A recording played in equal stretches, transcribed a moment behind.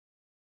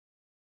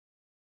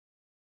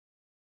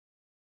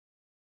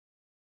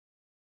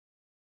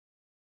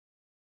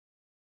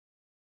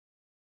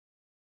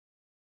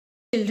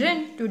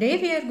Children, today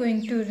we are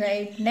going to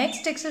write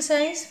next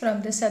exercise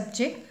from the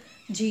subject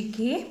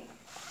GK,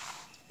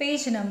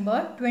 page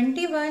number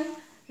 21,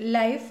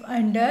 Life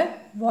Under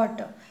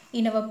Water.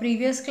 In our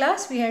previous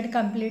class, we had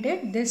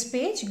completed this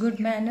page, Good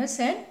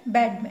Manners and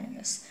Bad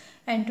Manners.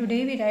 And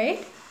today we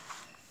write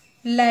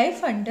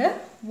Life Under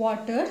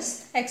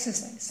Water's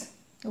exercise.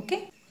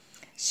 Okay.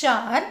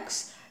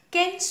 Sharks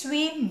can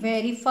swim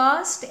very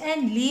fast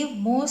and live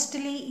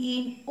mostly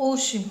in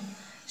ocean.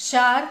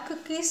 Shark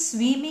की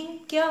swimming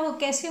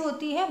कैसे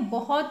होती है?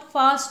 बहुत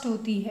fast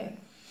होती है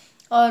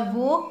और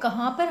वो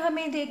कहाँ पर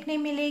हमें देखने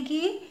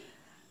मिलेगी?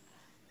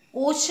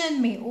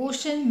 ओशन में.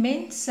 ओशन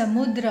मीन्स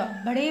समुद्र.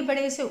 बड़े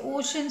बड़े से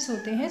ओशंस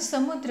होते हैं,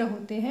 समुद्र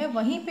होते हैं,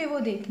 वहीं पे वो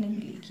देखने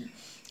मिलेगी.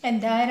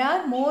 And there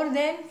are more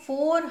than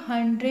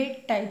 400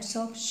 types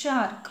of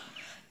shark.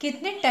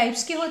 कितने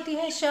टाइप्स की होती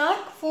है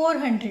शार्क?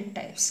 400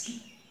 टाइप्स की.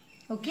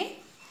 Okay.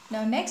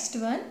 Now next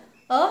one,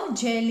 a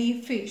jelly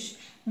fish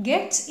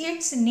gets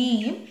its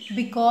name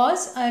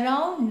because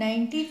around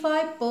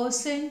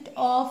 95%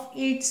 of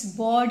its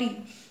body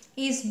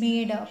is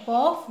made up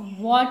of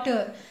water.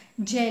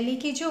 Jelly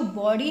की जो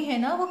body है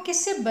ना, वो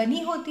किससे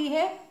बनी होती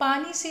है?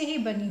 पानी से ही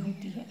बनी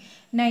होती है.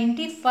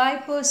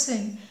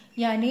 95%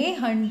 यानी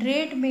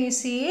 100 में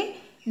से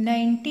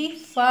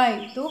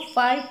 95, तो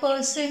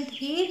 5%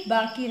 ही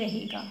बाकी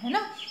रहेगा, है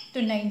ना.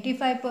 तो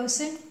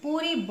 95%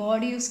 पूरी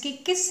बॉडी उसकी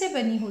किससे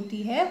बनी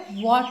होती है?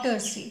 वाटर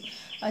से.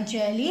 A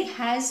jelly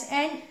has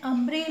an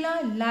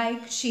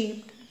umbrella-like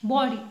shaped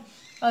body.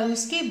 और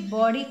उसकी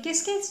बॉडी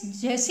किसके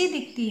जैसी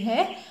दिखती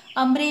है?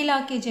 अम्ब्रेला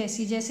के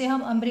जैसी. जैसे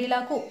हम अम्ब्रेला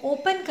को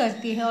ओपन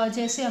करते हैं और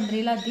जैसे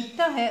अम्ब्रेला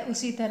दिखता है,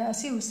 उसी तरह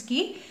से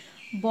उसकी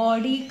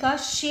बॉडी का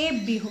शेप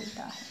भी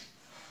होता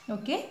है.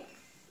 Okay.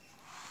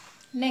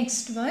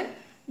 Next one,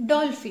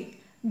 dolphin.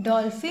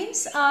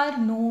 Dolphins are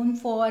known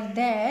for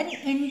their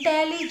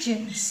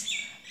intelligence,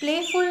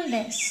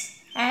 playfulness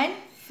and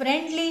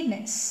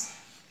friendliness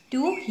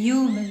to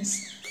humans.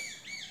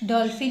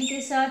 Dolphin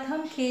के साथ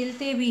हम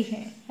खेलते भी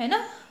हैं, है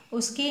ना.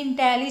 उसकी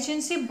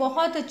इंटेलिजेंस ही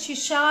बहुत अच्छी,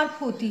 शार्प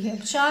होती है,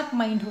 शार्प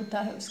माइंड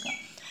होता है उसका.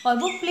 और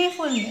वो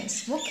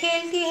प्लेफुलनेस, वो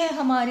खेलती है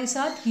हमारे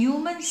साथ,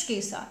 ह्यूमंस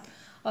के साथ.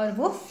 और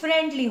वो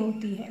फ्रेंडली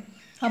होती है,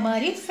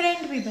 हमारी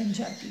फ्रेंड भी बन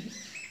जाती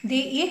है. दे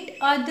ईट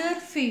other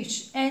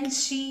fish and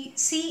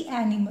C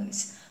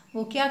animals.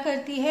 वो क्या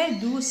करती है?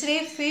 दूसरे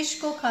फिश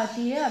को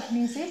खाती है,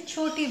 अपने से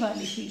छोटी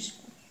वाली फिश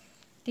को.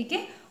 ठीक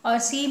है. और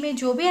सी में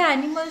जो भी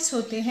एनिमल्स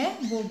होते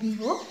हैं वो भी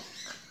वो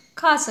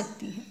खा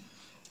सकती है.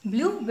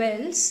 Blue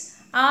whales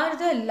are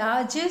the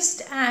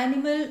largest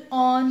animal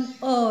on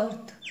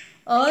earth.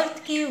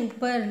 अर्थ के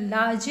ऊपर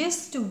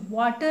लार्जेस्ट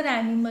वाटर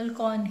एनिमल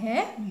कौन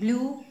है?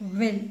 Blue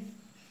whale.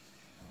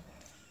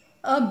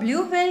 A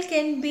blue whale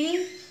can be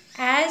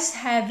as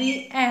heavy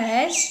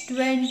as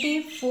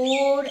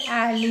 24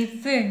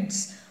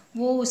 elephants.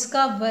 वो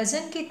उसका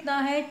वज़न कितना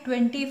है?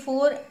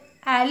 24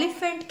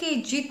 एलिफेंट के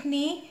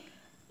जितनी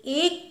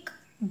एक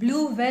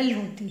ब्लू व्हेल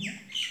होती है.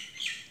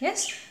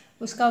 यस.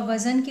 उसका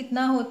वज़न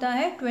कितना होता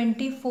है?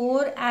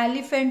 24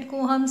 एलिफेंट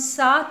को हम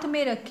साथ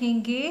में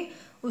रखेंगे,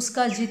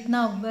 उसका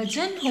जितना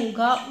वज़न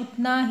होगा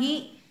उतना ही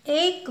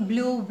एक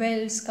ब्लू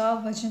व्हेल्स का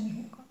वज़न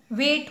होगा,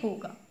 वेट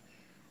होगा.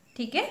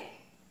 ठीक है.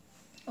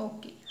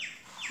 Okay.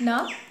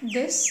 Now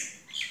this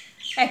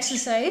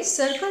exercise,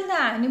 circle the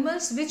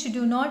animals which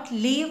do not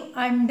live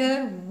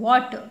under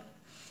water.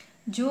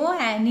 जो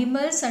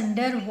एनिमल्स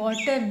अंडर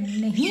वाटर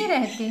नहीं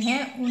रहते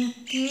हैं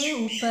उनके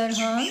ऊपर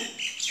हम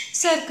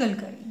सर्कल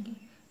करेंगे.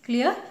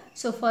 Clear?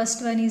 So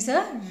first one is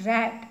a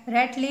rat.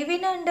 Rat live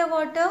in under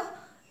water?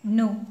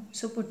 No.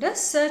 So put a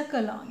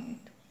circle on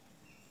it.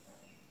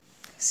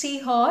 Sea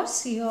horse.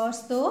 Sea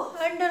horse तो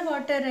under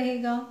water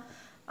रहेगा.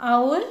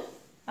 आउल.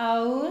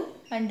 आउल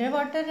अंडर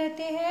वाटर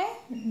रहते हैं?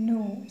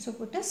 No. So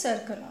put a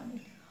circle on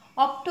it.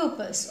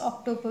 Octopus.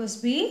 Octopus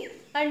भी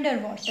under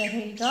water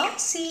रहेगा,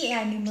 सी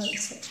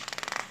animals है.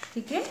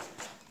 ठीक है.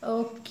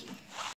 Okay.